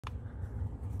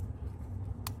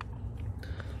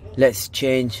let's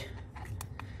change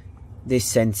this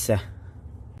sensor.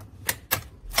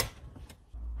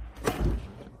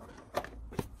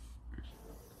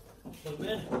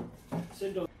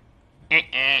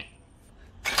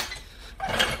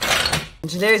 In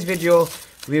today's video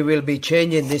we will be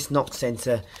changing this knock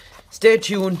sensor. Stay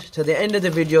tuned to the end of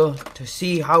the video to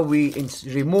see how we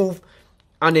remove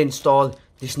and install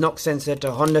this knock sensor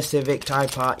to Honda Civic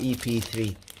Type R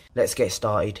EP3. Let's get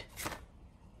started.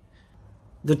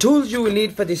 The tools you will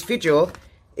need for this video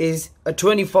is a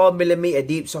 24mm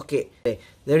deep socket.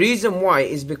 The reason why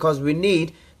is because we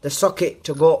need the socket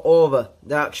to go over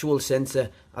the actual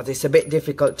sensor, as it's a bit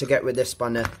difficult to get with the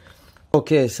spanner.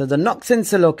 Okay, so the knock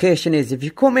sensor location is, if you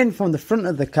come in from the front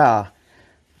of the car,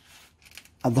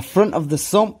 at the front of the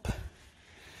sump,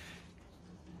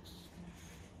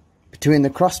 between the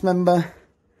cross member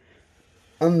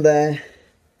and there,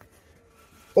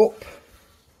 up,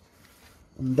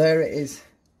 and there it is,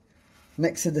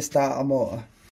 next to the starter motor.